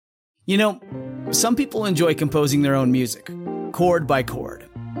You know, some people enjoy composing their own music, chord by chord,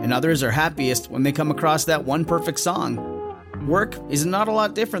 and others are happiest when they come across that one perfect song. Work is not a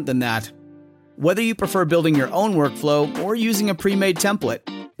lot different than that. Whether you prefer building your own workflow or using a pre-made template,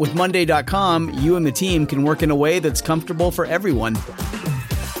 with Monday.com, you and the team can work in a way that's comfortable for everyone.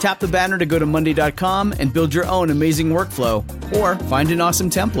 Tap the banner to go to Monday.com and build your own amazing workflow, or find an awesome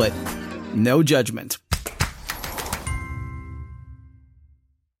template. No judgment.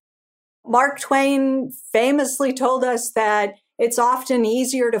 Mark Twain famously told us that it's often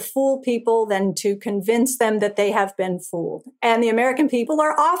easier to fool people than to convince them that they have been fooled. And the American people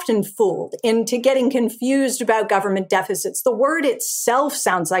are often fooled into getting confused about government deficits. The word itself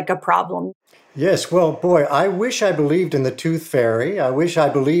sounds like a problem. Yes, well, boy, I wish I believed in the tooth fairy. I wish I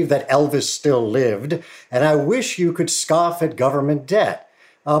believed that Elvis still lived. And I wish you could scoff at government debt.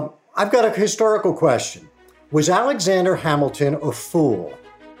 I've got a historical question. Was Alexander Hamilton a fool?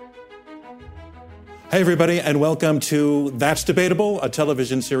 Hey, everybody, and welcome to That's Debatable, a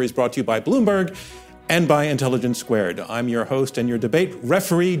television series brought to you by Bloomberg and by Intelligence Squared. I'm your host and your debate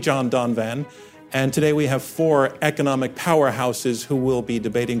referee, John Donvan. And today we have four economic powerhouses who will be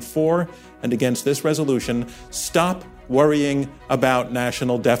debating for and against this resolution: stop worrying about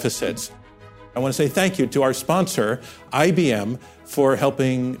national deficits. I want to say thank you to our sponsor, IBM, for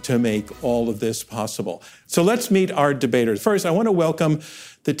helping to make all of this possible. So let's meet our debaters. First, I want to welcome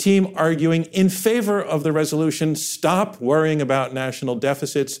the team arguing in favor of the resolution, stop worrying about national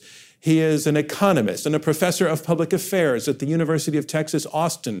deficits. He is an economist and a professor of public affairs at the University of Texas,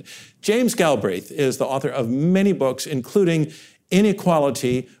 Austin. James Galbraith is the author of many books, including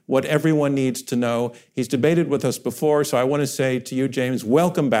Inequality, What Everyone Needs to Know. He's debated with us before, so I want to say to you, James,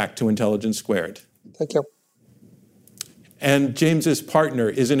 welcome back to Intelligence Squared. Thank you. And James's partner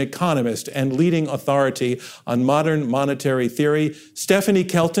is an economist and leading authority on modern monetary theory. Stephanie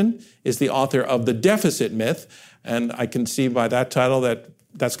Kelton is the author of The Deficit Myth, and I can see by that title that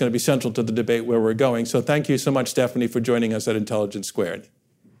that's going to be central to the debate where we're going. So thank you so much, Stephanie, for joining us at Intelligence Squared.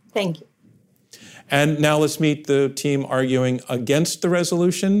 Thank you. And now let's meet the team arguing against the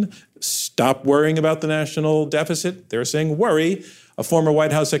resolution. Stop worrying about the national deficit. They're saying worry. A former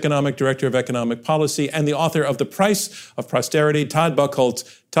White House economic director of economic policy and the author of The Price of Prosperity, Todd Buchholz.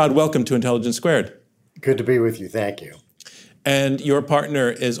 Todd, welcome to Intelligence Squared. Good to be with you. Thank you. And your partner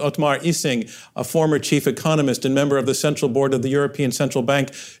is Otmar Issing, a former chief economist and member of the Central Board of the European Central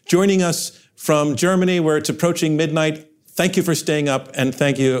Bank, joining us from Germany, where it's approaching midnight. Thank you for staying up, and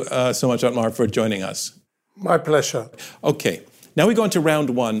thank you so much, Otmar, for joining us. My pleasure. Okay, now we go into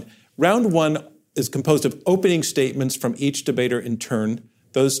round one. Round one is composed of opening statements from each debater in turn.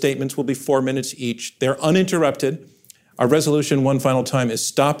 Those statements will be 4 minutes each. They're uninterrupted. Our resolution one final time is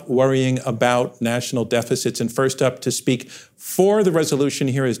stop worrying about national deficits. And first up to speak for the resolution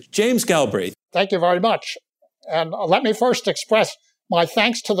here is James Galbraith. Thank you very much. And let me first express my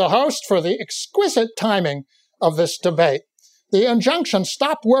thanks to the host for the exquisite timing of this debate. The injunction,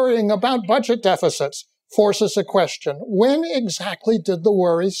 stop worrying about budget deficits, forces a question. When exactly did the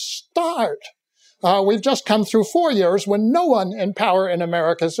worries start? We've just come through 4 years when no one in power in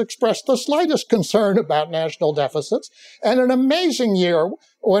America has expressed the slightest concern about national deficits, and an amazing year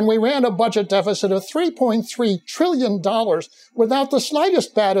when we ran a budget deficit of $3.3 trillion without the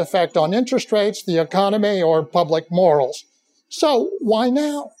slightest bad effect on interest rates, the economy, or public morals. So why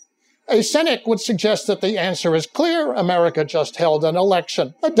now? A cynic would suggest that the answer is clear. America just held an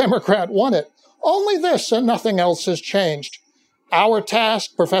election. A Democrat won it. Only this and nothing else has changed. Our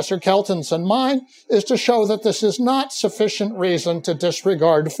task, Professor Kelton's and mine, is to show that this is not sufficient reason to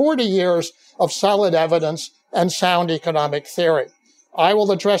disregard 40 years of solid evidence and sound economic theory. I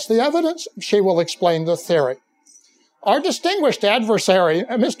will address the evidence. She will explain the theory. Our distinguished adversary,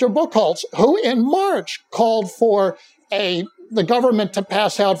 Mr. Buchholz, who in March called for the government to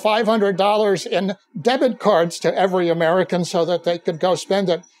pass out $500 in debit cards to every American so that they could go spend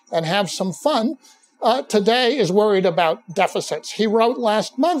it and have some fun, today is worried about deficits. He wrote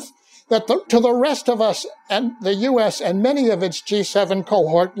last month that to the rest of us and the U.S. and many of its G7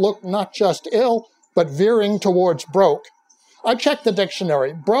 cohort look not just ill, but veering towards broke. I checked the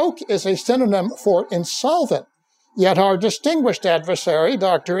dictionary. Broke is a synonym for insolvent. Yet our distinguished adversary,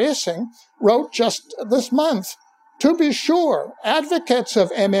 Dr. Issing, wrote just this month, to be sure, advocates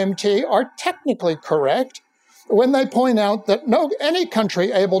of MMT are technically correct when they point out that any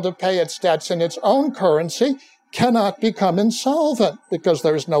country able to pay its debts in its own currency cannot become insolvent because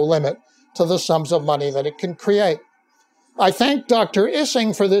there's no limit to the sums of money that it can create. I thank Dr.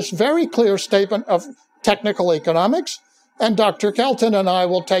 Issing for this very clear statement of technical economics. And Dr. Kelton and I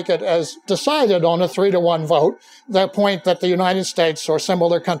will take it as decided on a 3-1 vote, the point that the United States or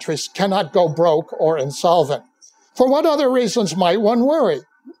similar countries cannot go broke or insolvent. For what other reasons might one worry?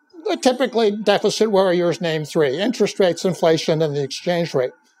 Typically, deficit worriers name 3: interest rates, inflation, and the exchange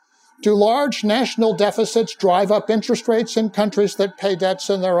rate. Do large national deficits drive up interest rates in countries that pay debts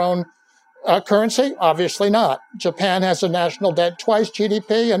in their own currency? Obviously not. Japan has a national debt twice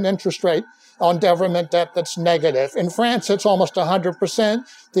GDP and interest rate on government debt that's negative. In France, it's almost 100%.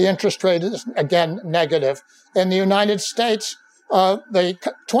 The interest rate is, again, negative. In the United States, the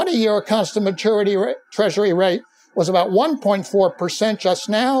 20-year constant maturity treasury rate was about 1.4% just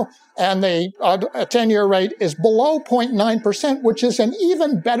now, and the 10-year rate is below 0.9%, which is an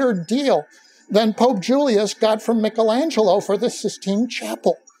even better deal than Pope Julius got from Michelangelo for the Sistine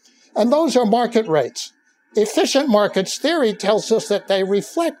Chapel. And those are market rates. Efficient markets theory tells us that they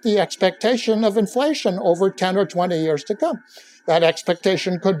reflect the expectation of inflation over 10 or 20 years to come. That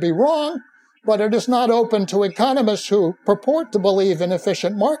expectation could be wrong, but it is not open to economists who purport to believe in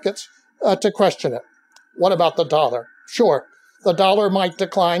efficient markets to question it. What about the dollar? Sure, the dollar might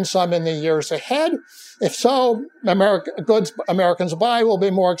decline some in the years ahead. If so, goods Americans buy will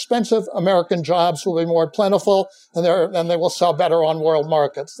be more expensive, American jobs will be more plentiful, and they will sell better on world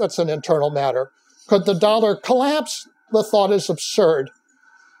markets. That's an internal matter. Could the dollar collapse? The thought is absurd.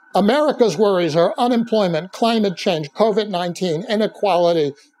 America's worries are unemployment, climate change, COVID-19,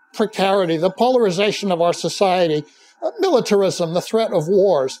 inequality, precarity, the polarization of our society, militarism, the threat of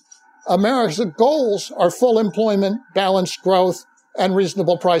wars. America's goals are full employment, balanced growth, and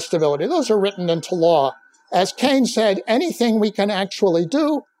reasonable price stability. Those are written into law. As Keynes said, anything we can actually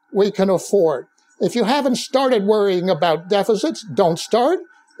do, we can afford. If you haven't started worrying about deficits, don't start.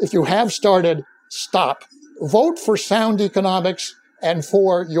 If you have started, stop. Vote for sound economics and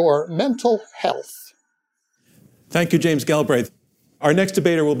for your mental health. Thank you, James Galbraith. Our next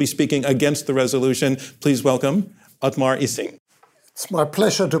debater will be speaking against the resolution. Please welcome Ottmar Issing. It's my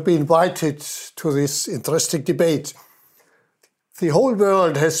pleasure to be invited to this interesting debate. The whole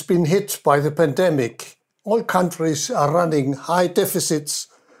world has been hit by the pandemic. All countries are running high deficits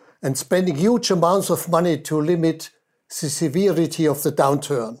and spending huge amounts of money to limit the severity of the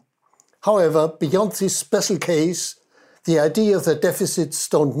downturn. However, beyond this special case, the idea that deficits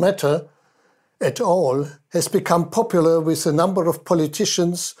don't matter at all has become popular with a number of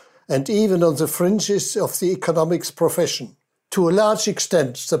politicians and even on the fringes of the economics profession. To a large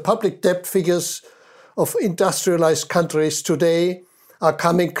extent, the public debt figures of industrialized countries today are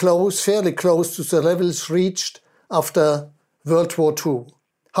coming fairly close to the levels reached after World War II.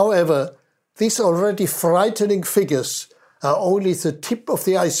 However, these already frightening figures are only the tip of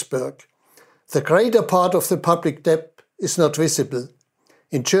the iceberg. The greater part of the public debt is not visible.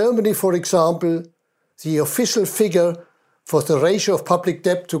 In Germany, for example, the official figure for the ratio of public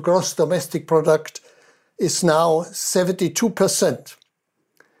debt to gross domestic product is now 72%.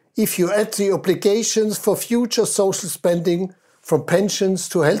 If you add the obligations for future social spending from pensions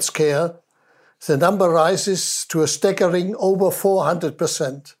to healthcare, the number rises to a staggering over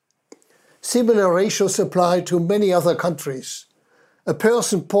 400%. Similar ratios apply to many other countries. A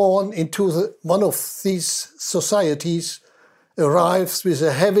person born into one of these societies arrives with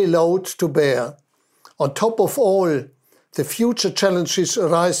a heavy load to bear. On top of all, the future challenges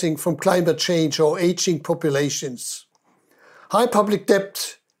arising from climate change or aging populations. High public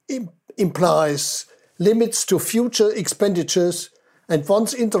debt implies limits to future expenditures, and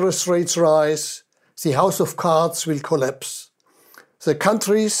once interest rates rise, the house of cards will collapse. The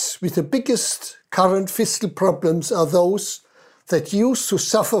countries with the biggest current fiscal problems are those that used to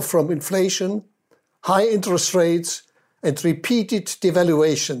suffer from inflation, high interest rates, and repeated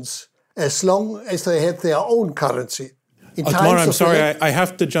devaluations, as long as they had their own currency. Ottmar, I'm sorry, I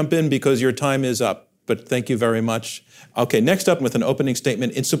have to jump in because your time is up, but thank you very much. Okay, next up with an opening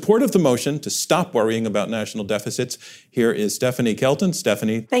statement in support of the motion to stop worrying about national deficits, here is Stephanie Kelton.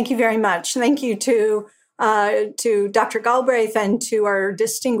 Stephanie. Thank you very much. Thank you to Dr. Galbraith and to our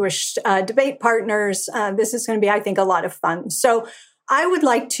distinguished debate partners. This is going to be, I think, a lot of fun. So I would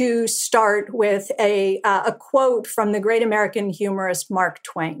like to start with a quote from the great American humorist Mark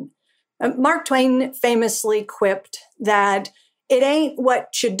Twain. Mark Twain famously quipped that it ain't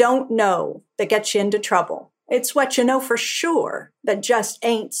what you don't know that gets you into trouble. It's what you know for sure that just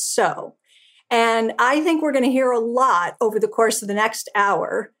ain't so. And I think we're going to hear a lot over the course of the next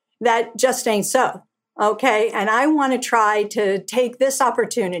hour that just ain't so. Okay. And I want to try to take this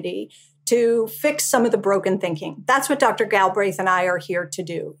opportunity to fix some of the broken thinking. That's what Dr. Galbraith and I are here to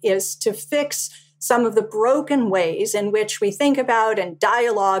do, is to fix some of the broken ways in which we think about and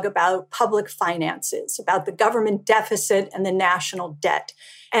dialogue about public finances, about the government deficit and the national debt.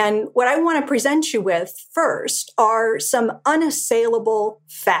 And what I want to present you with first are some unassailable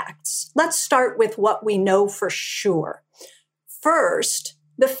facts. Let's start with what we know for sure. First,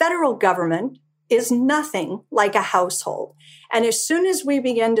 the federal government is nothing like a household. And as soon as we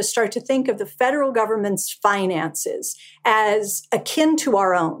begin to start to think of the federal government's finances as akin to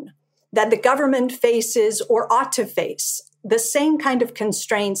our own, that the government faces or ought to face the same kind of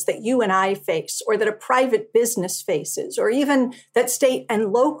constraints that you and I face, or that a private business faces, or even that state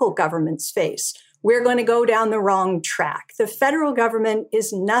and local governments face, we're going to go down the wrong track. The federal government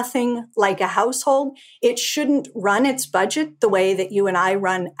is nothing like a household. It shouldn't run its budget the way that you and I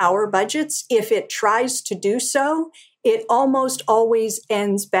run our budgets. If it tries to do so, it almost always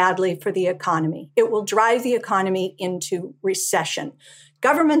ends badly for the economy. It will drive the economy into recession.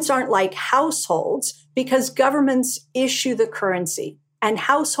 Governments aren't like households because governments issue the currency, and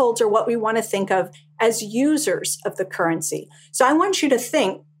households are what we want to think of as users of the currency. So I want you to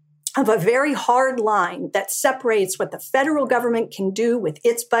think of a very hard line that separates what the federal government can do with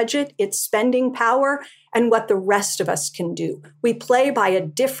its budget, its spending power, and what the rest of us can do. We play by a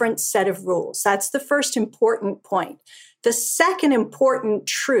different set of rules. That's the first important point. The second important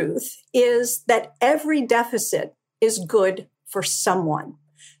truth is that every deficit is good for someone.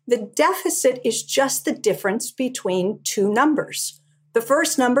 The deficit is just the difference between two numbers. The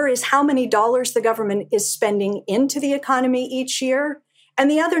first number is how many dollars the government is spending into the economy each year. And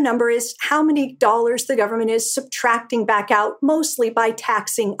the other number is how many dollars the government is subtracting back out, mostly by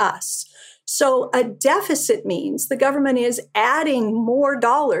taxing us. So a deficit means the government is adding more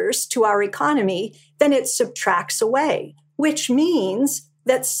dollars to our economy than it subtracts away, which means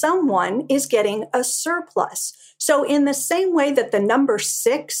that someone is getting a surplus. So in the same way that the number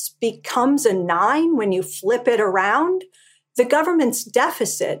 6 becomes a 9 when you flip it around, the government's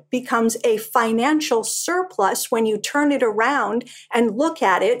deficit becomes a financial surplus when you turn it around and look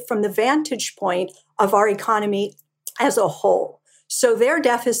at it from the vantage point of our economy as a whole. So their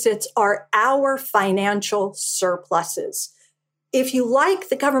deficits are our financial surpluses. If you like,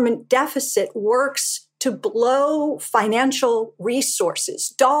 the government deficit works to blow financial resources,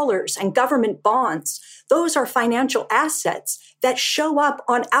 dollars and government bonds. Those are financial assets that show up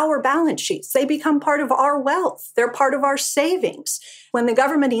on our balance sheets. They become part of our wealth. They're part of our savings. When the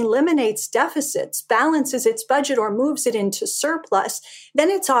government eliminates deficits, balances its budget, or moves it into surplus, then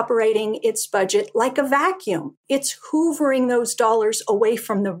it's operating its budget like a vacuum. It's hoovering those dollars away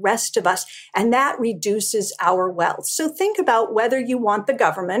from the rest of us, and that reduces our wealth. So think about whether you want the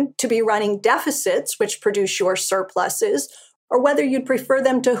government to be running deficits, which produce your surpluses, or whether you'd prefer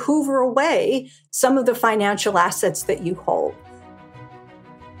them to hoover away some of the financial assets that you hold.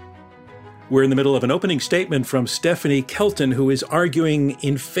 We're in the middle of an opening statement from Stephanie Kelton, who is arguing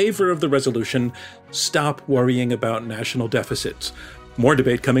in favor of the resolution, Stop Worrying About National Deficits. More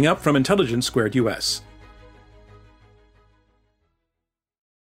debate coming up from Intelligence Squared US.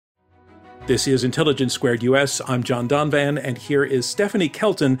 This is Intelligence Squared US. I'm John Donvan, and here is Stephanie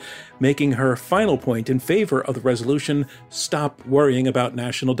Kelton making her final point in favor of the resolution, Stop Worrying About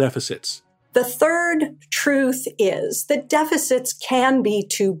National Deficits. The third truth is that deficits can be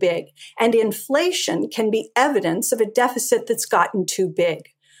too big, and inflation can be evidence of a deficit that's gotten too big.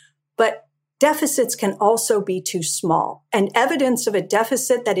 But deficits can also be too small, and evidence of a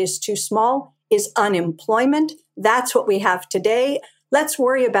deficit that is too small is unemployment. That's what we have today. Let's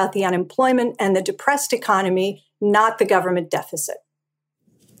worry about the unemployment and the depressed economy, not the government deficit.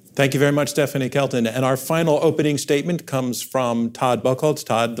 Thank you very much, Stephanie Kelton. And our final opening statement comes from Todd Buchholz.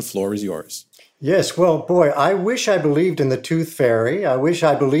 Todd, the floor is yours. Yes, well, boy, I wish I believed in the Tooth Fairy. I wish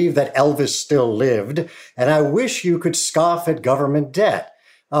I believed that Elvis still lived. And I wish you could scoff at government debt.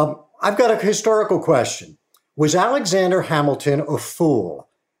 I've got a historical question. Was Alexander Hamilton a fool?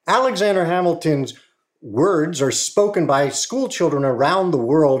 Alexander Hamilton's words are spoken by school children around the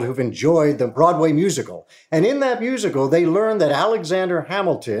world who've enjoyed the Broadway musical. And in that musical, they learned that Alexander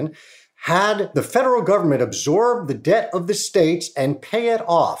Hamilton had the federal government absorb the debt of the states and pay it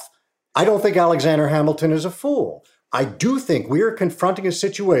off. I don't think Alexander Hamilton is a fool. I do think we are confronting a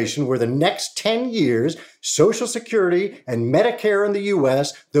situation where the next 10 years, Social Security and Medicare in the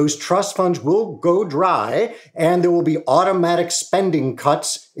U.S., those trust funds will go dry, and there will be automatic spending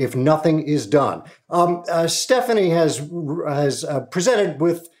cuts if nothing is done. Stephanie has presented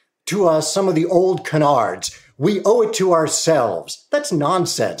to us some of the old canards. We owe it to ourselves. That's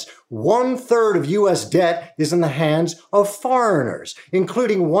nonsense. 1/3 of U.S. debt is in the hands of foreigners,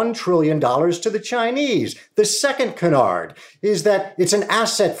 including $1 trillion to the Chinese. The second canard is that it's an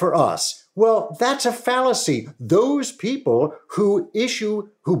asset for us. Well, that's a fallacy. Those people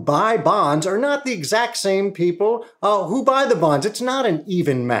who buy bonds are not the exact same people who buy the bonds. It's not an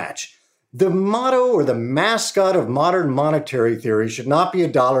even match. The motto or the mascot of modern monetary theory should not be a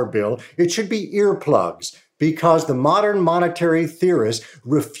dollar bill. It should be earplugs, because the modern monetary theorists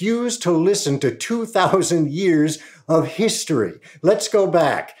refuse to listen to 2,000 years of history. Let's go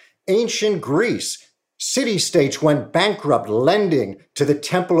back. Ancient Greece. City-states went bankrupt lending to the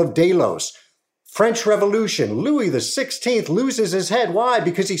Temple of Delos. French Revolution, Louis XVI loses his head. Why?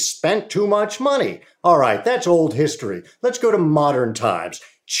 Because he spent too much money. All right, that's old history. Let's go to modern times.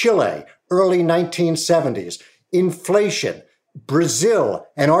 Chile, early 1970s. Inflation. Brazil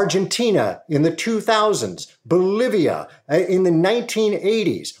and Argentina in the 2000s. Bolivia in the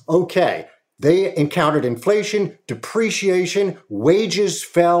 1980s. Okay. They encountered inflation, depreciation, wages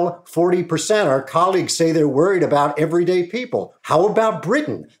fell 40%. Our colleagues say they're worried about everyday people. How about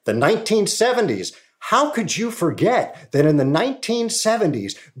Britain, the 1970s? How could you forget that in the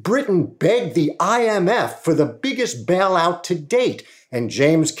 1970s, Britain begged the IMF for the biggest bailout to date? And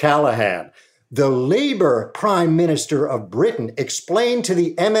James Callaghan, the Labour Prime Minister of Britain, explained to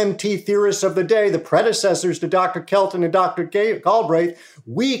the MMT theorists of the day, the predecessors to Dr. Kelton and Dr. Galbraith,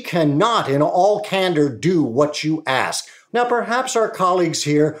 we cannot in all candor do what you ask. Now, perhaps our colleagues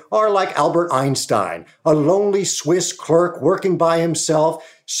here are like Albert Einstein, a lonely Swiss clerk working by himself,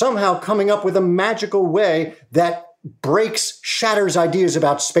 somehow coming up with a magical way that shatters ideas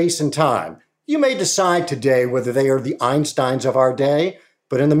about space and time. You may decide today whether they are the Einsteins of our day,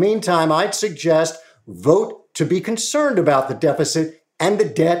 but in the meantime, I'd suggest vote to be concerned about the deficit and the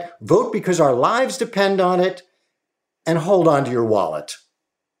debt, vote because our lives depend on it, and hold on to your wallet.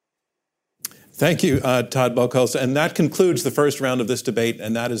 Thank you, Todd Buchholz. And that concludes the first round of this debate,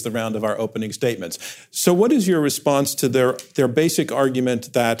 and that is the round of our opening statements. So what is your response to their basic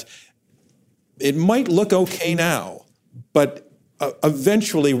argument that it might look okay now, but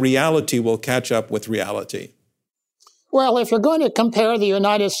eventually reality will catch up with reality? Well, if you're going to compare the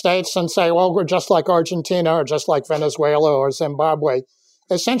United States and say, well, we're just like Argentina or just like Venezuela or Zimbabwe,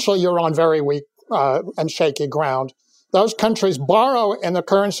 essentially you're on very weak and shaky ground. Those countries borrow in the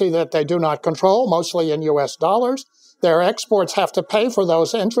currency that they do not control, mostly in U.S. dollars. Their exports have to pay for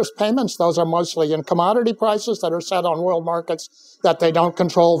those interest payments. Those are mostly in commodity prices that are set on world markets that they don't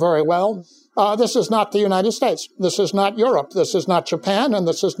control very well. This is not the United States. This is not Europe. This is not Japan. And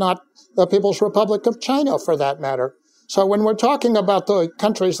this is not the People's Republic of China, for that matter. So when we're talking about the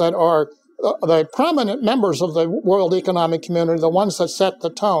countries that are the prominent members of the World Economic Community, the ones that set the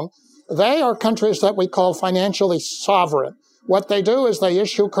tone, they are countries that we call financially sovereign. What they do is they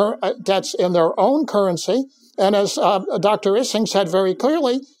issue debts in their own currency. And as Dr. Issing said very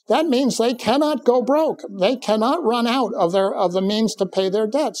clearly, that means they cannot go broke. They cannot run out of the means to pay their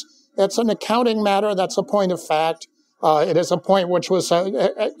debts. It's an accounting matter. That's a point of fact. It is a point which was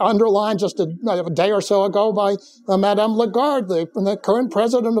underlined just a day or so ago by Madame Lagarde, the current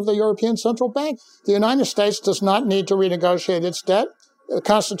president of the European Central Bank. The United States does not need to renegotiate its debt. The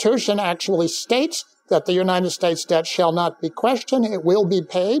Constitution actually states that the United States debt shall not be questioned. It will be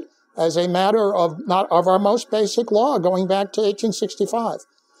paid as a matter of our most basic law going back to 1865.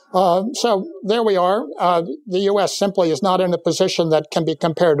 So there we are. The U.S. simply is not in a position that can be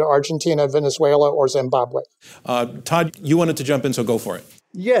compared to Argentina, Venezuela, or Zimbabwe. Todd, you wanted to jump in, so go for it.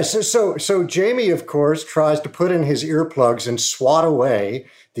 Yes. So Jamie, of course, tries to put in his earplugs and swat away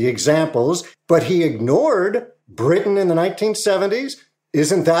the examples, but he ignored Britain in the 1970s.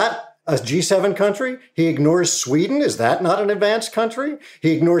 Isn't that a G7 country? He ignores Sweden. Is that not an advanced country?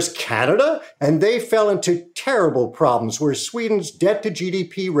 He ignores Canada, and they fell into terrible problems where Sweden's debt to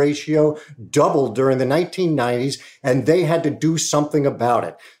GDP ratio doubled during the 1990s, and they had to do something about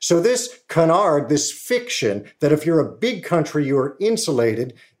it. So this canard, this fiction that if you're a big country, you're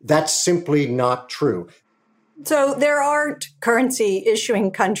insulated, that's simply not true. So there are currency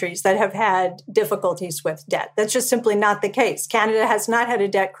issuing countries that have had difficulties with debt. That's just simply not the case. Canada has not had a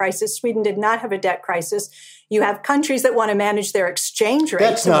debt crisis. Sweden did not have a debt crisis. You have countries that want to manage their exchange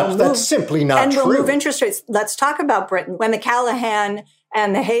rates. That's simply not true. And will move interest rates. Let's talk about Britain. When the Callaghan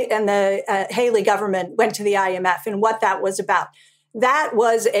and the Haley government went to the IMF and what that was about. That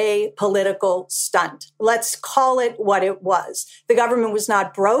was a political stunt. Let's call it what it was. The government was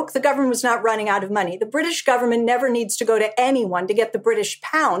not broke. The government was not running out of money. The British government never needs to go to anyone to get the British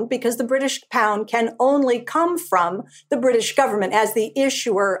pound because the British pound can only come from the British government as the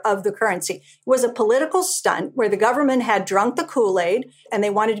issuer of the currency. It was a political stunt where the government had drunk the Kool-Aid and they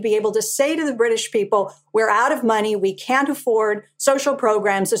wanted to be able to say to the British people, we're out of money. We can't afford social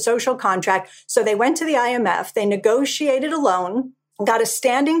programs, a social contract. So they went to the IMF. They negotiated a loan got a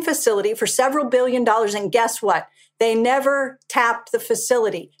standing facility for several $billion. And guess what? They never tapped the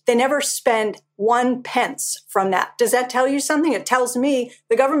facility. They never spent 1 pence from that. Does that tell you something? It tells me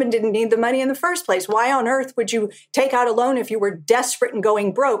the government didn't need the money in the first place. Why on earth would you take out a loan if you were desperate and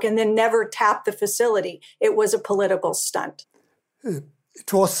going broke and then never tap the facility? It was a political stunt.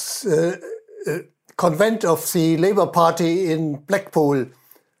 It was a convent of the Labour Party in Blackpool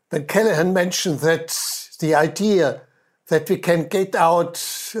when Callaghan mentioned that the idea that we can get out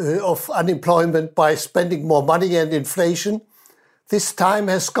of unemployment by spending more money and inflation, this time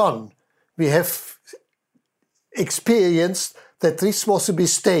has gone. We have experienced that this was a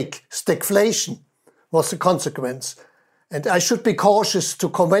mistake. Stagflation was the consequence. And I should be cautious to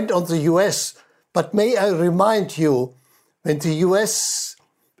comment on the US, but may I remind you, when the US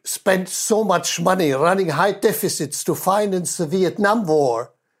spent so much money running high deficits to finance the Vietnam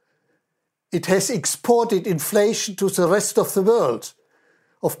War, it has exported inflation to the rest of the world.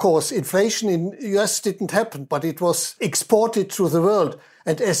 Of course, inflation in the US didn't happen, but it was exported to the world.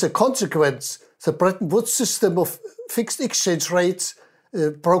 And as a consequence, the Bretton Woods system of fixed exchange rates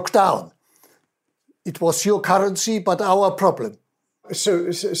broke down. It was your currency, but our problem.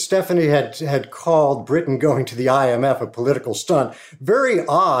 So Stephanie had called Britain going to the IMF a political stunt. Very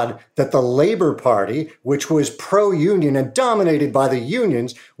odd that the Labour Party, which was pro-union and dominated by the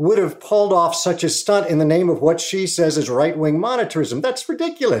unions, would have pulled off such a stunt in the name of what she says is right-wing monetarism. That's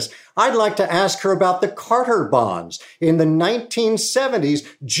ridiculous. I'd like to ask her about the Carter bonds. In the 1970s,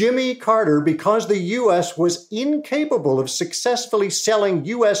 Jimmy Carter, because the U.S. was incapable of successfully selling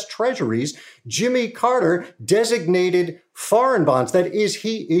U.S. treasuries, Jimmy Carter designated foreign bonds. That is,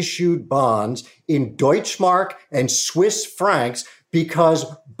 he issued bonds in Deutschmark and Swiss francs because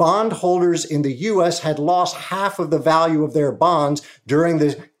bondholders in the U.S. had lost half of the value of their bonds during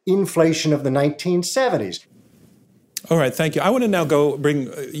the inflation of the 1970s. All right, thank you. I want to now go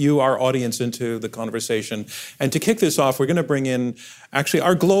bring you, our audience, into the conversation. And to kick this off, we're going to bring in actually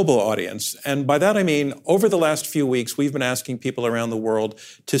our global audience. And by that I mean, over the last few weeks, we've been asking people around the world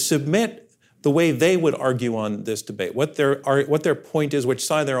to submit the way they would argue on this debate, what their point is, which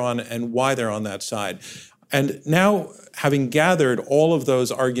side they're on, and why they're on that side. And now, having gathered all of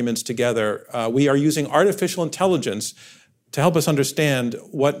those arguments together, we are using artificial intelligence to help us understand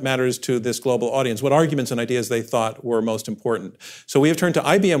what matters to this global audience, what arguments and ideas they thought were most important. So we have turned to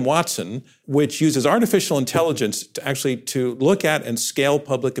IBM Watson, which uses artificial intelligence to look at and scale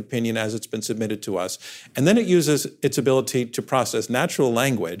public opinion as it's been submitted to us. And then it uses its ability to process natural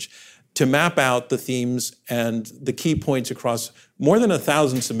language to map out the themes and the key points across more than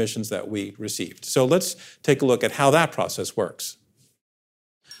 1,000 submissions that we received. So let's take a look at how that process works.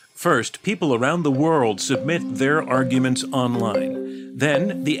 First, people around the world submit their arguments online.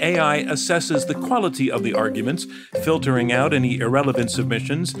 Then, the AI assesses the quality of the arguments, filtering out any irrelevant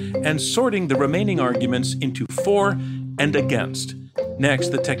submissions, and sorting the remaining arguments into for and against. Next,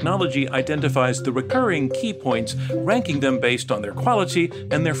 the technology identifies the recurring key points, ranking them based on their quality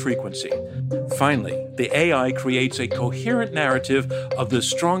and their frequency. Finally, the AI creates a coherent narrative of the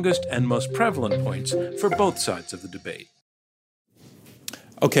strongest and most prevalent points for both sides of the debate.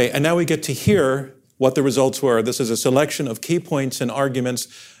 Okay, and now we get to hear what the results were. This is a selection of key points and arguments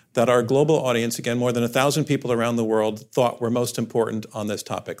that our global audience, again, more than 1,000 people around the world, thought were most important on this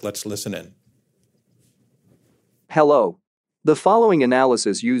topic. Let's listen in. Hello. The following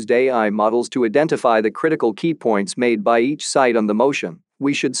analysis used AI models to identify the critical key points made by each side on the motion: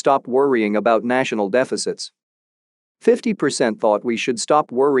 we should stop worrying about national deficits. 50% thought we should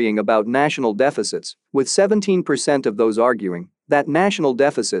stop worrying about national deficits, with 17% of those arguing that national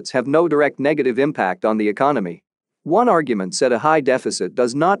deficits have no direct negative impact on the economy. One argument said a high deficit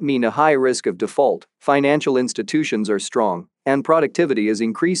does not mean a high risk of default, financial institutions are strong, and productivity is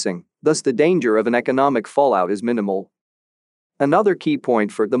increasing, thus the danger of an economic fallout is minimal. Another key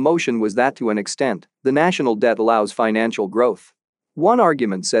point for the motion was that to an extent, the national debt allows financial growth. One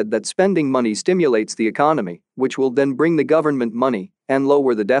argument said that spending money stimulates the economy, which will then bring the government money and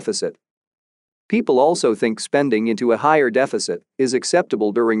lower the deficit. People also think spending into a higher deficit is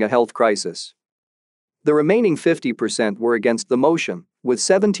acceptable during a health crisis. The remaining 50% were against the motion, with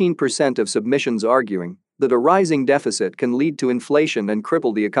 17% of submissions arguing that a rising deficit can lead to inflation and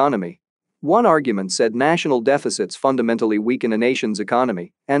cripple the economy. One argument said national deficits fundamentally weaken a nation's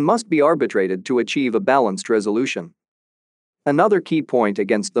economy and must be arbitrated to achieve a balanced resolution. Another key point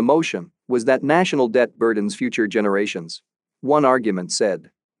against the motion was that national debt burdens future generations. One argument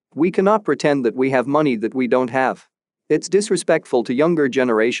said, "We cannot pretend that we have money that we don't have. It's disrespectful to younger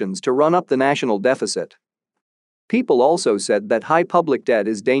generations to run up the national deficit." People also said that high public debt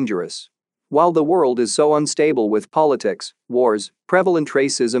is dangerous. While the world is so unstable with politics, wars, prevalent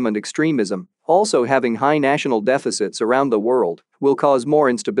racism and extremism, also having high national deficits around the world will cause more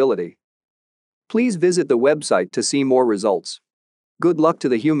instability. Please visit the website to see more results. Good luck to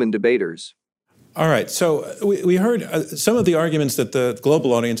the human debaters. All right, so we heard some of the arguments that the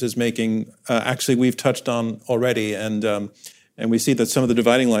global audience is making. Actually, we've touched on already, and we see that some of the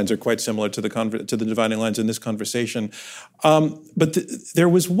dividing lines are quite similar to the dividing lines in this conversation. But there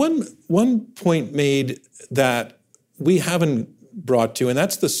was one point made that we haven't brought to, and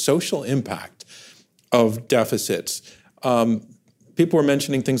that's the social impact of deficits. People were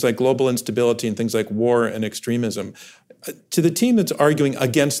mentioning things like global instability and things like war and extremism. To the team that's arguing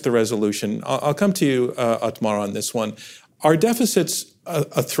against the resolution, I'll come to you, Otmar, on this one. Are deficits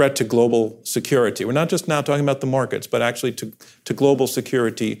a threat to global security? We're not just now talking about the markets, but actually to global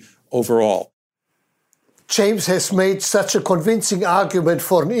security overall. James has made such a convincing argument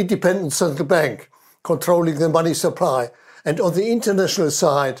for an independent central bank controlling the money supply. And on the international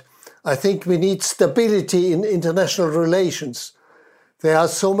side, I think we need stability in international relations. There are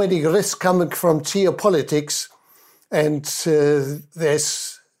so many risks coming from geopolitics, and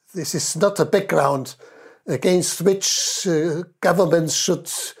this is not a background against which governments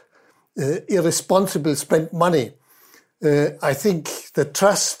should irresponsibly spend money. I think the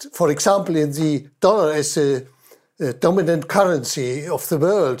trust, for example, in the dollar as a dominant currency of the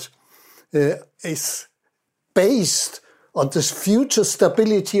world is based on the future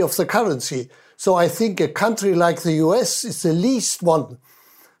stability of the currency. So I think a country like the US is the least one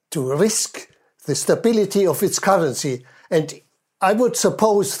to risk the stability of its currency. And I would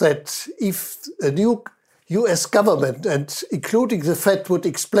suppose that if a new US government, and including the Fed, would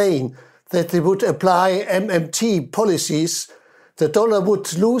explain that they would apply MMT policies, the dollar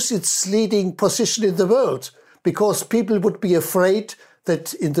would lose its leading position in the world because people would be afraid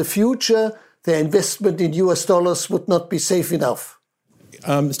that in the future their investment in US dollars would not be safe enough.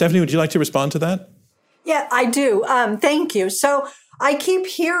 Stephanie, would you like to respond to that? Yeah, I do. Thank you. So I keep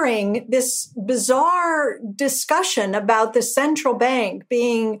hearing this bizarre discussion about the central bank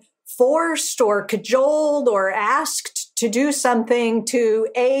being forced or cajoled or asked to do something to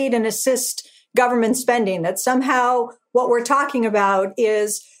aid and assist government spending, that somehow what we're talking about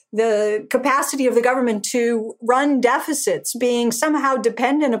is the capacity of the government to run deficits being somehow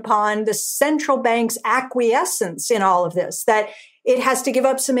dependent upon the central bank's acquiescence in all of this, that it has to give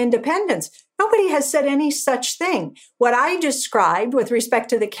up some independence. Nobody has said any such thing. What I described with respect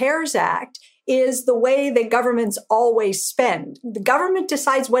to the CARES Act is the way that governments always spend. The government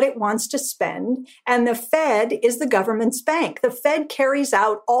decides what it wants to spend, and the Fed is the government's bank. The Fed carries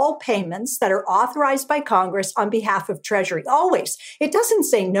out all payments that are authorized by Congress on behalf of Treasury, always. It doesn't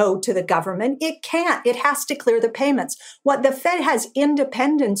say no to the government. It can't. It has to clear the payments. What the Fed has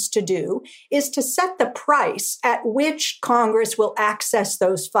independence to do is to set the price at which Congress will access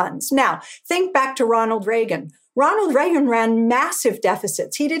those funds. Now, think back to Ronald Reagan. Ronald Reagan ran massive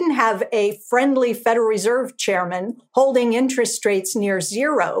deficits. He didn't have a friendly Federal Reserve chairman holding interest rates near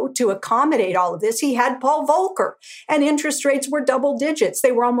zero to accommodate all of this. He had Paul Volcker, and interest rates were double digits.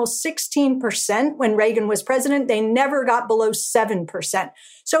 They were almost 16% when Reagan was president. They never got below 7%.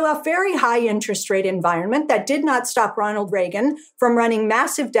 So a very high interest rate environment that did not stop Ronald Reagan from running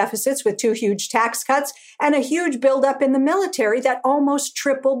massive deficits with 2 huge tax cuts and a huge buildup in the military that almost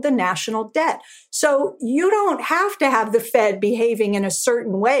tripled the national debt. So you don't have to have the Fed behaving in a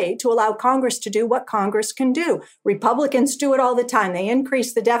certain way to allow Congress to do what Congress can do. Republicans do it all the time. They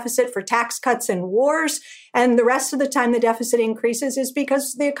increase the deficit for tax cuts and wars, and the rest of the time the deficit increases is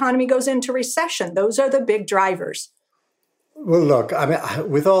because the economy goes into recession. Those are the big drivers. Well, look, I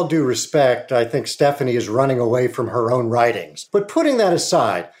mean, with all due respect, I think Stephanie is running away from her own writings. But putting that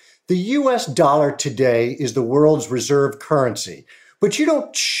aside, the US dollar today is the world's reserve currency. But you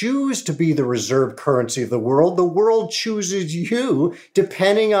don't choose to be the reserve currency of the world. The world chooses you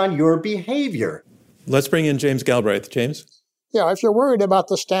depending on your behavior. Let's bring in James Galbraith. James? Yeah, if you're worried about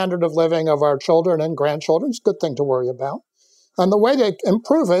the standard of living of our children and grandchildren, it's a good thing to worry about. And the way to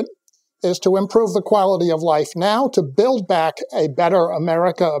improve it is to improve the quality of life now, to build back a better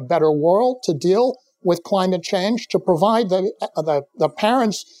America, a better world, to deal with climate change, to provide the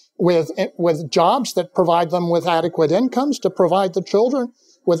parents with jobs that provide them with adequate incomes, to provide the children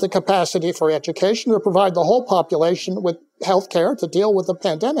with the capacity for education, to provide the whole population with health care to deal with the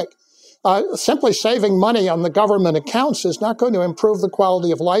pandemic. Simply saving money on the government accounts is not going to improve the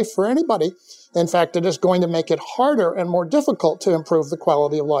quality of life for anybody. In fact, it is going to make it harder and more difficult to improve the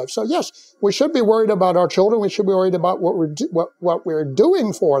quality of life. So yes, we should be worried about our children. We should be worried about what we're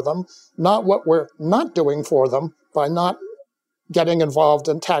doing for them, not what we're not doing for them by not getting involved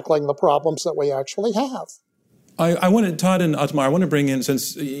in tackling the problems that we actually have. I wanted, Todd and Otmar, I want to bring in,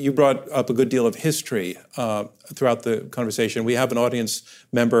 since you brought up a good deal of history throughout the conversation, we have an audience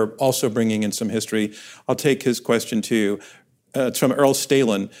member also bringing in some history. I'll take his question to you. It's from Earl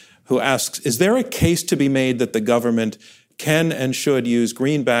Stalin, who asks, is there a case to be made that the government can and should use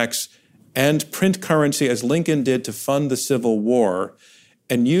greenbacks and print currency as Lincoln did to fund the Civil War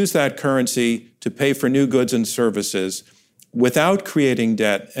and use that currency to pay for new goods and services without creating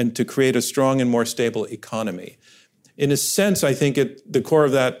debt and to create a strong and more stable economy? In a sense, I think the core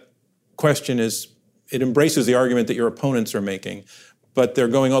of that question is it embraces the argument that your opponents are making, but they're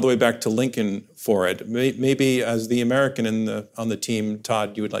going all the way back to Lincoln for it. Maybe as the American on the team,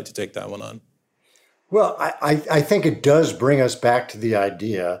 Todd, you would like to take that one on. Well, I think it does bring us back to the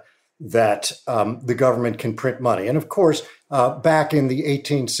idea that the government can print money. And of course, back in the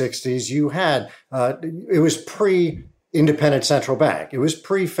 1860s, you had, it was pre-independent central bank. It was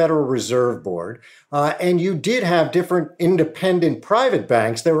pre-Federal Reserve Board. And you did have different independent private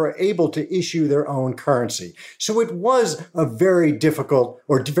banks that were able to issue their own currency. So it was a very difficult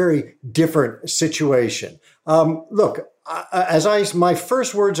or very different situation. Look, my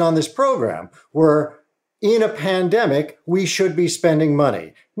first words on this program were, in a pandemic, we should be spending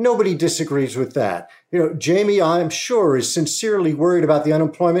money. Nobody disagrees with that. Jamie, I'm sure, is sincerely worried about the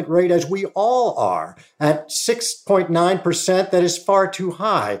unemployment rate, as we all are, at 6.9%. That is far too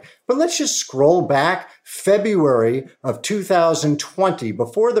high. But let's just scroll back February of 2020,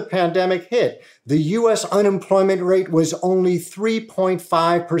 before the pandemic hit. The U.S. unemployment rate was only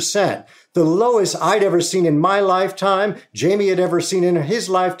 3.5%. The lowest I'd ever seen in my lifetime, Jamie had ever seen in his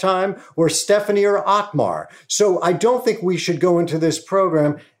lifetime, or Stephanie or Otmar. So I don't think we should go into this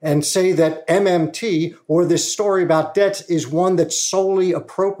program and say that MMT or this story about debts is one that's solely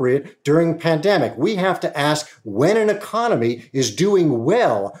appropriate during pandemic. We have to ask, when an economy is doing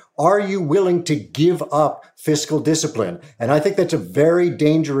well, are you willing to give up fiscal discipline? And I think that's a very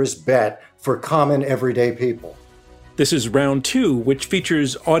dangerous bet for common everyday people. This is round 2, which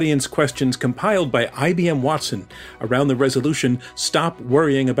features audience questions compiled by IBM Watson around the resolution, Stop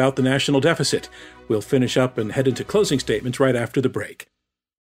Worrying About the National Deficit. We'll finish up and head into closing statements right after the break.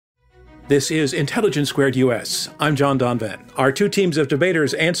 This is Intelligence Squared US. I'm John Donvan. Our two teams of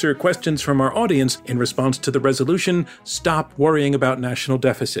debaters answer questions from our audience in response to the resolution, Stop Worrying About National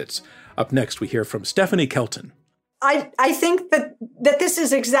Deficits. Up next, we hear from Stephanie Kelton. I think that this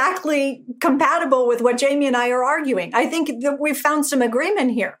is exactly compatible with what Jamie and I are arguing. I think that we've found some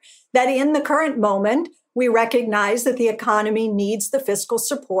agreement here, that in the current moment, we recognize that the economy needs the fiscal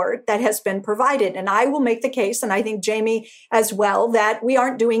support that has been provided. And I will make the case, and I think Jamie as well, that we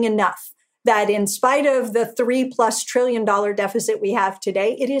aren't doing enough. That in spite of the $3+ trillion deficit we have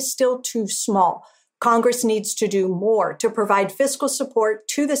today, it is still too small. Congress needs to do more to provide fiscal support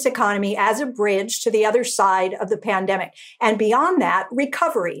to this economy as a bridge to the other side of the pandemic. And beyond that,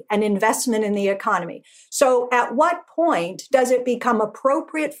 recovery and investment in the economy. So at what point does it become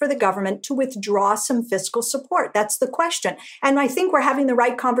appropriate for the government to withdraw some fiscal support? That's the question. And I think we're having the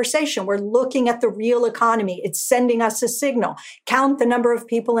right conversation. We're looking at the real economy. It's sending us a signal. Count the number of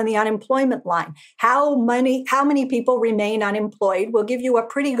people in the unemployment line. How many people remain unemployed will give you a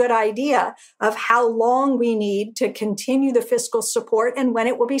pretty good idea of how long we need to continue the fiscal support and when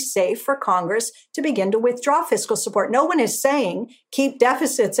it will be safe for Congress to begin to withdraw fiscal support. No one is saying keep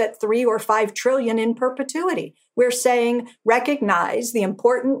deficits at 3 or 5 trillion in perpetuity. We're saying recognize the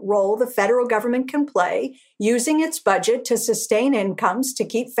important role the federal government can play using its budget to sustain incomes, to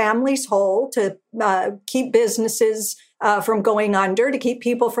keep families whole, to keep businesses from going under, to keep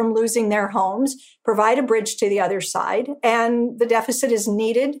people from losing their homes, provide a bridge to the other side. And the deficit is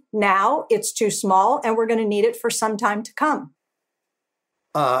needed now. It's too small, and we're going to need it for some time to come.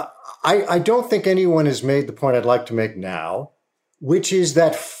 I don't think anyone has made the point I'd like to make now, which is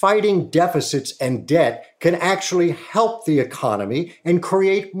that fighting deficits and debt can actually help the economy and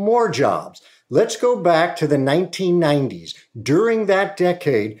create more jobs. Let's go back to the 1990s. During that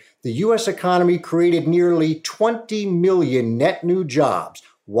decade, the U.S. economy created nearly 20 million net new jobs.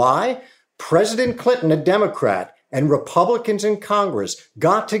 Why? President Clinton, a Democrat, and Republicans in Congress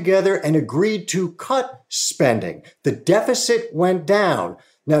got together and agreed to cut spending. The deficit went down.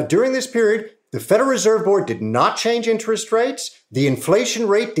 Now, during this period, the Federal Reserve Board did not change interest rates. The inflation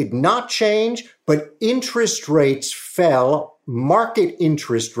rate did not change, but interest rates fell. Market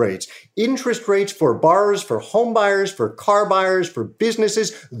interest rates for borrowers, for home buyers, for car buyers, for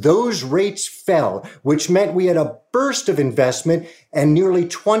businesses, those rates fell, which meant we had a burst of investment and nearly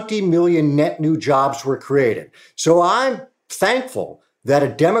 20 million net new jobs were created. So I'm thankful that a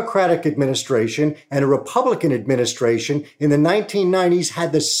Democratic administration and a Republican administration in the 1990s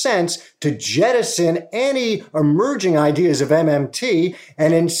had the sense to jettison any emerging ideas of MMT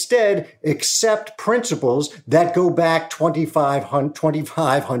and instead accept principles that go back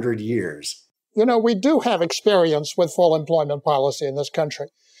 2,500 years. You know, we do have experience with full employment policy in this country.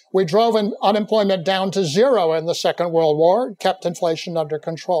 We drove unemployment down to zero in the Second World War, kept inflation under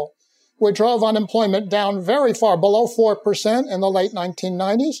control. We drove unemployment down very far below 4% in the late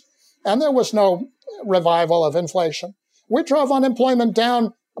 1990s, and there was no revival of inflation. We drove unemployment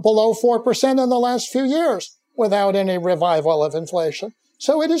down below 4% in the last few years without any revival of inflation.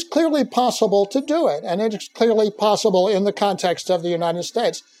 So it is clearly possible to do it, and it is clearly possible in the context of the United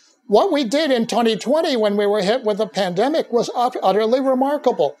States. What we did in 2020 when we were hit with the pandemic was utterly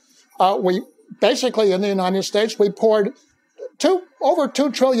remarkable. We basically, in the United States, we poured over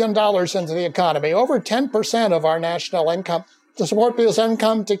 $2 trillion into the economy, over 10% of our national income, to support people's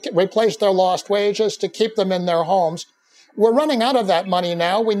income, to replace their lost wages, to keep them in their homes. We're running out of that money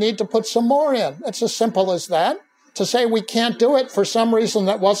now. We need to put some more in. It's as simple as that. To say we can't do it for some reason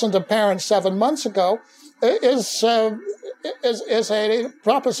that wasn't apparent 7 months ago is a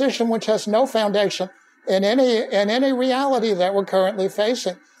proposition which has no foundation in any reality that we're currently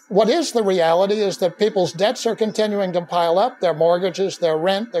facing. What is the reality is that people's debts are continuing to pile up, their mortgages, their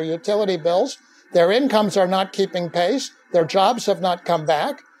rent, their utility bills. Their incomes are not keeping pace. Their jobs have not come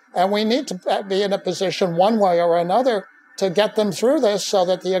back. And we need to be in a position one way or another to get them through this so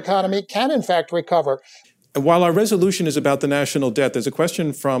that the economy can, in fact, recover. While our resolution is about the national debt, there's a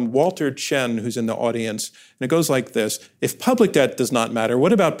question from Walter Chen, who's in the audience, and it goes like this. If public debt does not matter,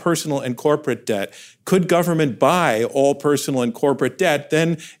 what about personal and corporate debt? Could government buy all personal and corporate debt?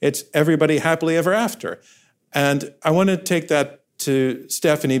 Then it's everybody happily ever after. And I want to take that to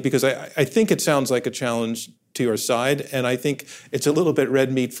Stephanie because I think it sounds like a challenge to your side, and I think it's a little bit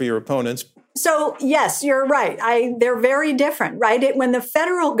red meat for your opponents. So, yes, you're right. They're very different, right? When the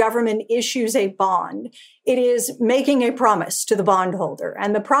federal government issues a bond, it is making a promise to the bondholder.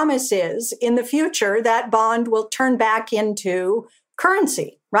 And the promise is, in the future, that bond will turn back into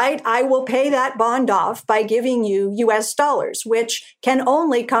currency, right? I will pay that bond off by giving you US dollars, which can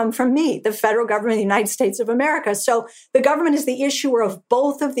only come from me, the federal government of the United States of America. So the government is the issuer of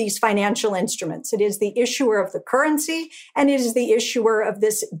both of these financial instruments. It is the issuer of the currency, and it is the issuer of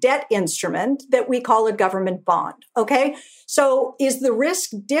this debt instrument that we call a government bond. Okay? So is the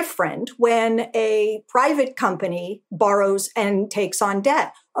risk different when a private company borrows and takes on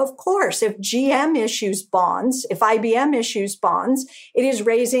debt? Of course, if GM issues bonds, if IBM issues bonds, it is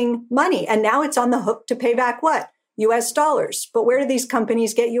raising money. And now it's on the hook to pay back what? US dollars. But where do these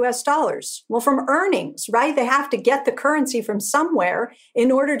companies get US dollars? Well, from earnings, right? They have to get the currency from somewhere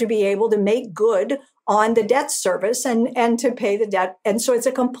in order to be able to make good on the debt service and to pay the debt. And so it's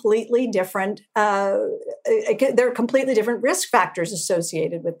a completely different, there are completely different risk factors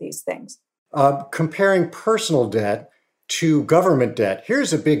associated with these things. Comparing personal debt to government debt,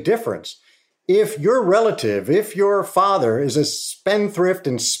 here's a big difference. If your relative, if your father is a spendthrift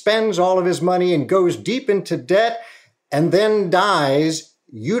and spends all of his money and goes deep into debt and then dies,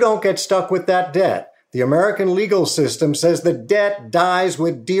 you don't get stuck with that debt. The American legal system says the debt dies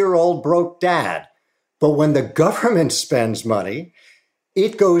with dear old broke dad. But when the government spends money,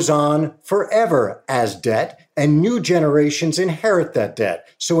 it goes on forever as debt, and new generations inherit that debt.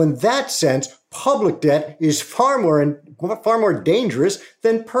 So in that sense, public debt is far more dangerous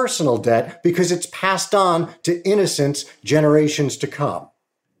than personal debt because it's passed on to innocents generations to come.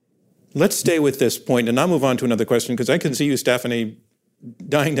 Let's stay with this point, and I'll move on to another question because I can see you, Stephanie,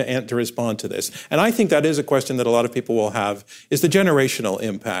 dying to respond to this. And I think that is a question that a lot of people will have, is the generational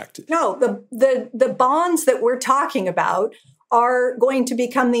impact. No, the bonds that we're talking about are going to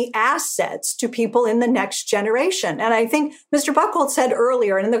become the assets to people in the next generation. And I think Mr. Buchholz said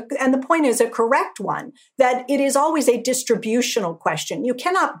earlier, and the point is a correct one, that it is always a distributional question. You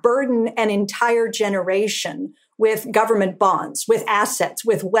cannot burden an entire generation with government bonds, with assets,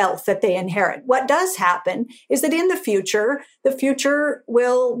 with wealth that they inherit. What does happen is that in the future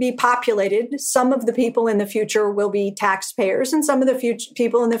will be populated. Some of the people in the future will be taxpayers, and some of the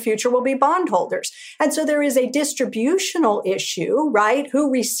people in the future will be bondholders. And so there is a distributional issue, right?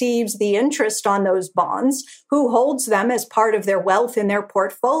 Who receives the interest on those bonds? Who holds them as part of their wealth in their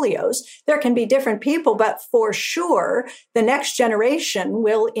portfolios? There can be different people, but for sure, the next generation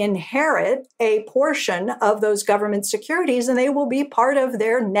will inherit a portion of those government securities, and they will be part of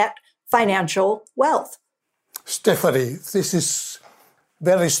their net financial wealth. Stephanie, this is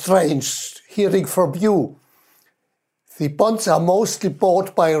very strange hearing from you. The bonds are mostly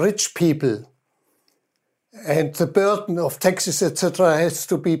bought by rich people. And the burden of taxes, etc., has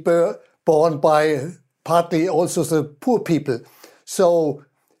to be borne by partly also the poor people. So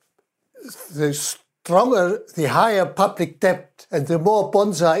the stronger, the higher public debt and the more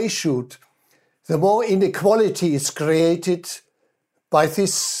bonds are issued, the more inequality is created by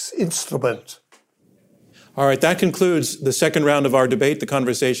this instrument. All right, that concludes the second round of our debate, the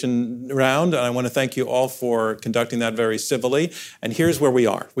conversation round. And I want to thank you all for conducting that very civilly. And here's where we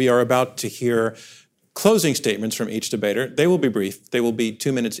are. We are about to hear closing statements from each debater. They will be brief. They will be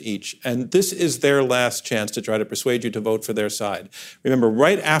 2 minutes each. And this is their last chance to try to persuade you to vote for their side. Remember,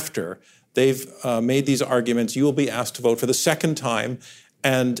 right after they've made these arguments, you will be asked to vote for the second time.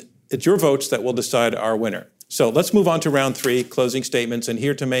 And it's your votes that will decide our winner. So let's move on to round three, closing statements. And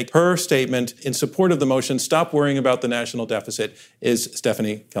here to make her statement in support of the motion, stop worrying about the national deficit, is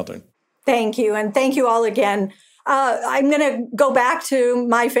Stephanie Kelton. Thank you. And thank you all again. I'm going to go back to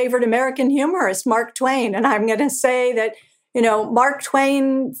my favorite American humorist, Mark Twain. And I'm going to say that, Mark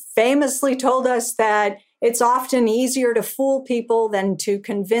Twain famously told us that it's often easier to fool people than to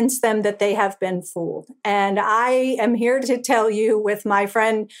convince them that they have been fooled. And I am here to tell you with my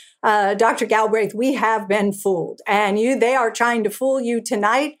friend, Dr. Galbraith, we have been fooled. And they are trying to fool you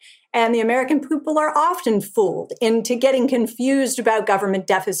tonight. And the American people are often fooled into getting confused about government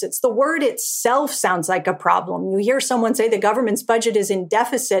deficits. The word itself sounds like a problem. You hear someone say the government's budget is in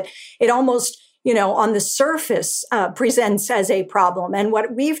deficit. It almost on the surface presents as a problem. And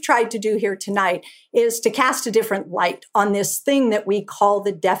what we've tried to do here tonight is to cast a different light on this thing that we call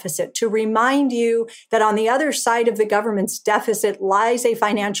the deficit, to remind you that on the other side of the government's deficit lies a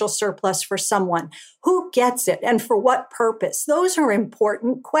financial surplus for someone. Who gets it and for what purpose? Those are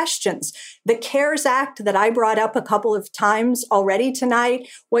important questions. The CARES Act that I brought up a couple of times already tonight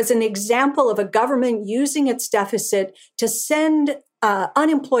was an example of a government using its deficit to send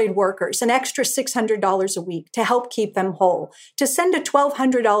unemployed workers an extra $600 a week to help keep them whole, to send a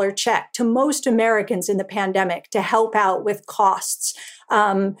 $1,200 check to most Americans in the pandemic to help out with costs,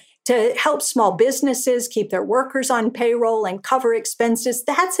 to help small businesses keep their workers on payroll and cover expenses.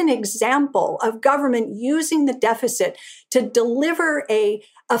 That's an example of government using the deficit to deliver a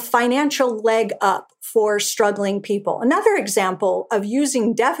financial leg up for struggling people. Another example of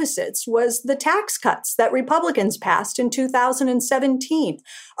using deficits was the tax cuts that Republicans passed in 2017,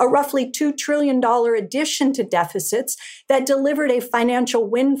 a roughly $2 trillion addition to deficits that delivered a financial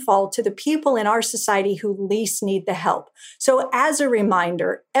windfall to the people in our society who least need the help. So as a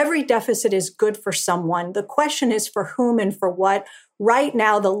reminder, every deficit is good for someone. The question is for whom and for what. Right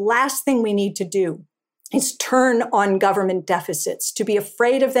now, the last thing we need to do is turn on government deficits, to be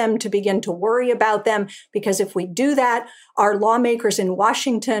afraid of them, to begin to worry about them. Because if we do that, our lawmakers in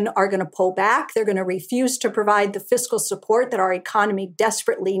Washington are going to pull back. They're going to refuse to provide the fiscal support that our economy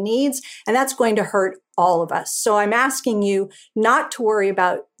desperately needs. And that's going to hurt all of us. So I'm asking you not to worry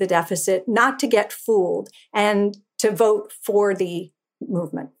about the deficit, not to get fooled, and to vote for the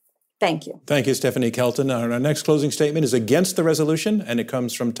movement. Thank you. Thank you, Stephanie Kelton. Our next closing statement is against the resolution, and it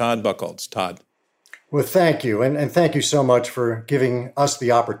comes from Todd Buchholz. Todd. Well, thank you. And thank you so much for giving us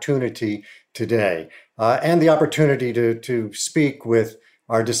the opportunity today and the opportunity to speak with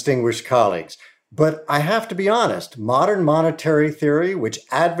our distinguished colleagues. But I have to be honest, modern monetary theory, which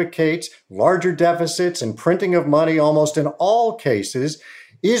advocates larger deficits and printing of money almost in all cases,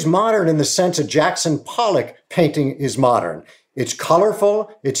 is modern in the sense a Jackson Pollock painting is modern. It's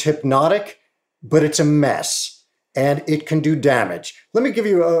colorful, it's hypnotic, but it's a mess. And it can do damage. Let me give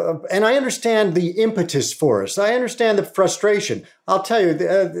you and I understand the impetus for us. I understand the frustration. I'll tell you,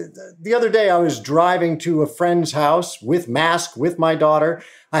 the other day I was driving to a friend's house with mask with my daughter.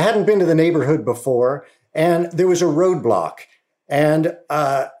 I hadn't been to the neighborhood before, and there was a roadblock. And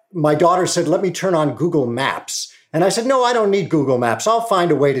my daughter said, "Let me turn on Google Maps." And I said, "No, I don't need Google Maps. I'll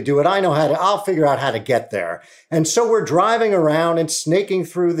find a way to do it. I'll figure out how to get there." And so we're driving around and snaking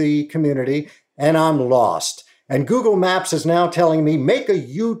through the community, and I'm lost. And Google Maps is now telling me, make a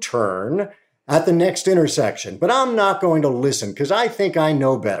U-turn at the next intersection. But I'm not going to listen because I think I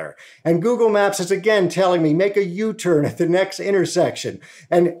know better. And Google Maps is again telling me, make a U-turn at the next intersection.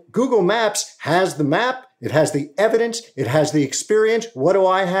 And Google Maps has the map. It has the evidence. It has the experience. What do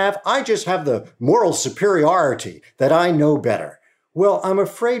I have? I just have the moral superiority that I know better. Well, I'm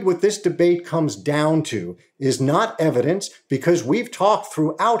afraid what this debate comes down to is not evidence, because we've talked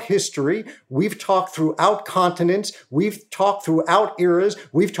throughout history, we've talked throughout continents, we've talked throughout eras,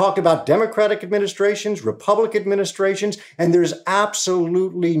 we've talked about Democratic administrations, Republican administrations, and there's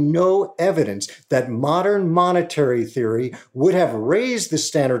absolutely no evidence that modern monetary theory would have raised the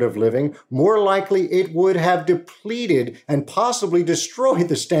standard of living. More likely, it would have depleted and possibly destroyed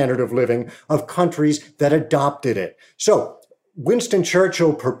the standard of living of countries that adopted it. So, Winston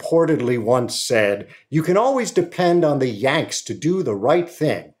Churchill purportedly once said, "You can always depend on the Yanks to do the right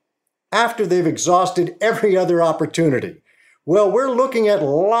thing after they've exhausted every other opportunity." Well, we're looking at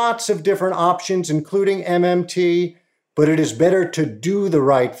lots of different options, including MMT, but it is better to do the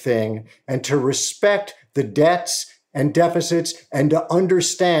right thing and to respect the debts and deficits and to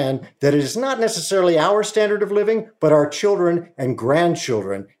understand that it is not necessarily our standard of living, but our children and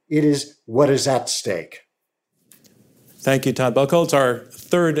grandchildren. It is what is at stake. Thank you, Todd Buchholz. Our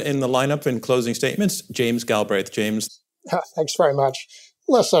third in the lineup in closing statements, James Galbraith. James. Thanks very much.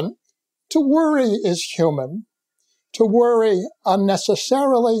 Listen, to worry is human. To worry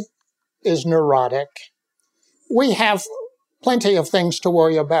unnecessarily is neurotic. We have plenty of things to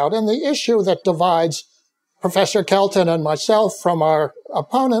worry about, and the issue that divides Professor Kelton and myself from our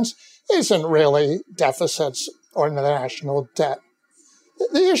opponents isn't really deficits or the national debt.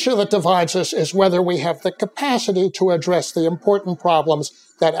 The issue that divides us is whether we have the capacity to address the important problems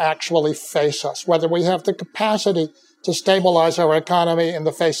that actually face us, whether we have the capacity to stabilize our economy in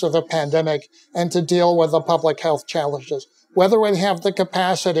the face of the pandemic and to deal with the public health challenges, whether we have the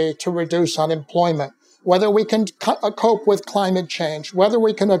capacity to reduce unemployment, whether we can cope with climate change, whether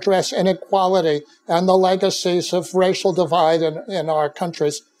we can address inequality and the legacies of racial divide in our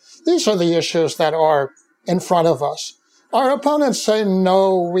countries. These are the issues that are in front of us. Our opponents say,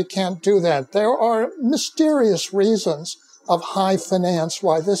 no, we can't do that. There are mysterious reasons of high finance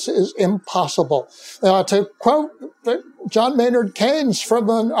why this is impossible. To quote John Maynard Keynes from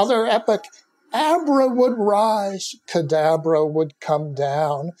another epic, Abra would rise, Cadabra would come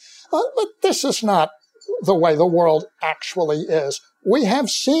down. But this is not the way the world actually is. We have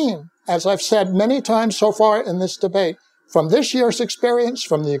seen, as I've said many times so far in this debate, from this year's experience,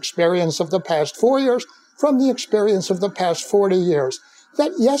 from the experience of the past 4 years, from the experience of the past 40 years,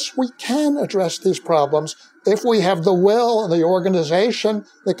 that yes, we can address these problems if we have the will, the organization,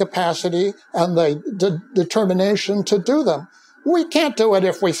 the capacity, and the determination to do them. We can't do it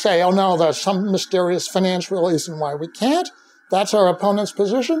if we say, oh no, there's some mysterious financial reason why we can't. That's our opponent's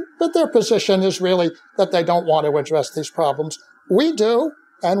position, but their position is really that they don't want to address these problems. We do,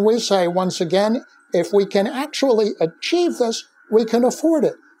 and we say once again, if we can actually achieve this, we can afford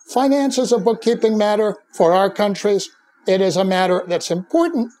it. Finance is a bookkeeping matter for our countries. It is a matter that's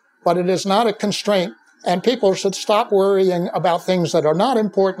important, but it is not a constraint. And people should stop worrying about things that are not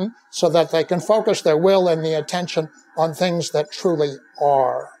important so that they can focus their will and the attention on things that truly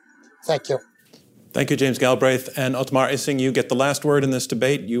are. Thank you. Thank you, James Galbraith. And Otmar Issing, you get the last word in this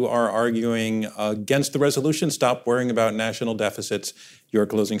debate. You are arguing against the resolution. Stop worrying about national deficits. Your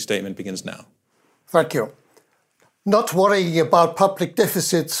closing statement begins now. Thank you. Not worrying about public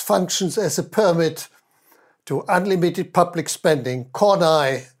deficits functions as a permit to unlimited public spending.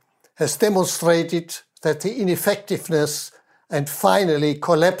 Kornai has demonstrated that the ineffectiveness and finally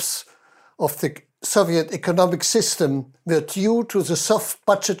collapse of the Soviet economic system were due to the soft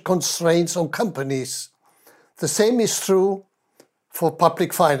budget constraints on companies. The same is true for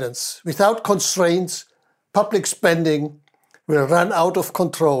public finance. Without constraints, public spending will run out of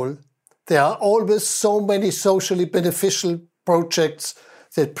control. There are always so many socially beneficial projects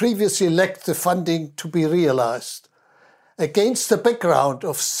that previously lacked the funding to be realized. Against the background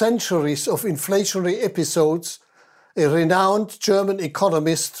of centuries of inflationary episodes, a renowned German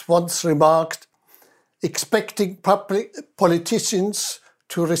economist once remarked, expecting public politicians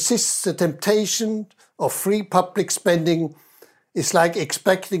to resist the temptation of free public spending is like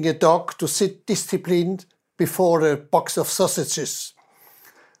expecting a dog to sit disciplined before a box of sausages.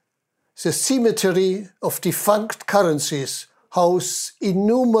 The cemetery of defunct currencies house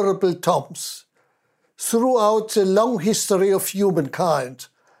innumerable tombs. Throughout the long history of humankind,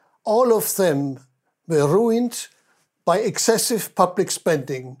 all of them were ruined by excessive public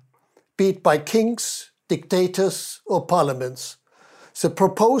spending, be it by kings, dictators, or parliaments. The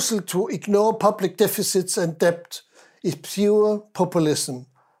proposal to ignore public deficits and debt is pure populism,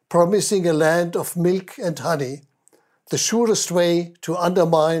 promising a land of milk and honey, the surest way to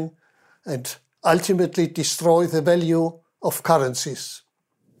undermine and ultimately destroy the value of currencies.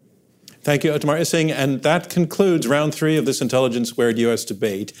 Thank you, Otmar Issing. And that concludes round 3 of this Intelligence Squared US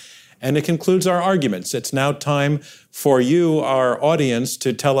debate. And it concludes our arguments. It's now time for you, our audience,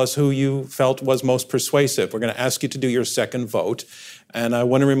 to tell us who you felt was most persuasive. We're going to ask you to do your second vote. And I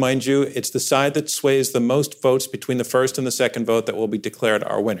want to remind you, it's the side that sways the most votes between the first and the second vote that will be declared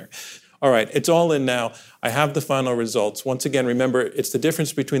our winner. All right, it's all in now. I have the final results. Once again, remember, it's the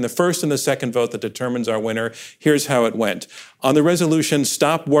difference between the first and the second vote that determines our winner. Here's how it went. On the resolution,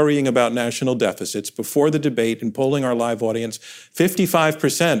 stop worrying about national deficits, before the debate and polling our live audience,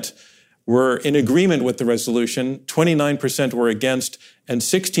 55% were in agreement with the resolution, 29% were against, and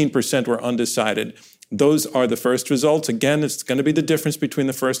 16% were undecided. Those are the first results. Again, it's going to be the difference between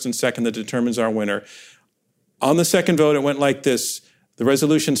the first and second that determines our winner. On the second vote, it went like this. The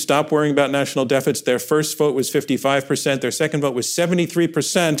resolution, stop worrying about national deficits. Their first vote was 55%. Their second vote was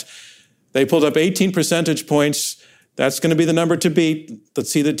 73%. They pulled up 18 percentage points. That's going to be the number to beat. Let's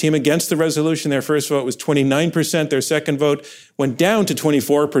see the team against the resolution. Their first vote was 29%. Their second vote went down to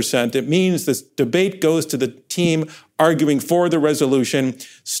 24%. It means this debate goes to the team arguing for the resolution.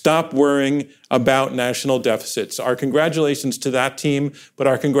 Stop worrying about national deficits. Our congratulations to that team, but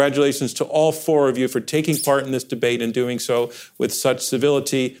our congratulations to all four of you for taking part in this debate and doing so with such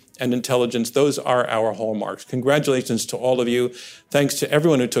civility and intelligence. Those are our hallmarks. Congratulations to all of you. Thanks to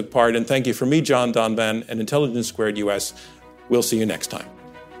everyone who took part, and thank you from me, John Donvan, and Intelligence Squared US. We'll see you next time.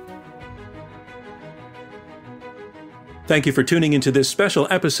 Thank you for tuning into this special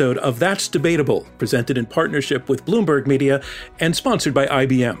episode of That's Debatable, presented in partnership with Bloomberg Media and sponsored by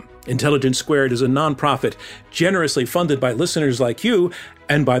IBM. Intelligence Squared is a nonprofit generously funded by listeners like you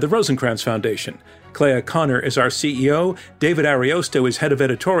and by the Rosencrantz Foundation. Clea Connor is our CEO, David Ariosto is head of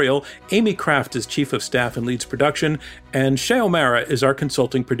editorial, Amy Kraft is chief of staff and leads production, and Shea O'Mara is our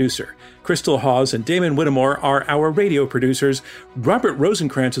consulting producer. Crystal Hawes and Damon Whittemore are our radio producers. Robert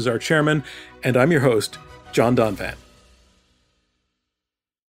Rosencrantz is our chairman, and I'm your host, John Donvan.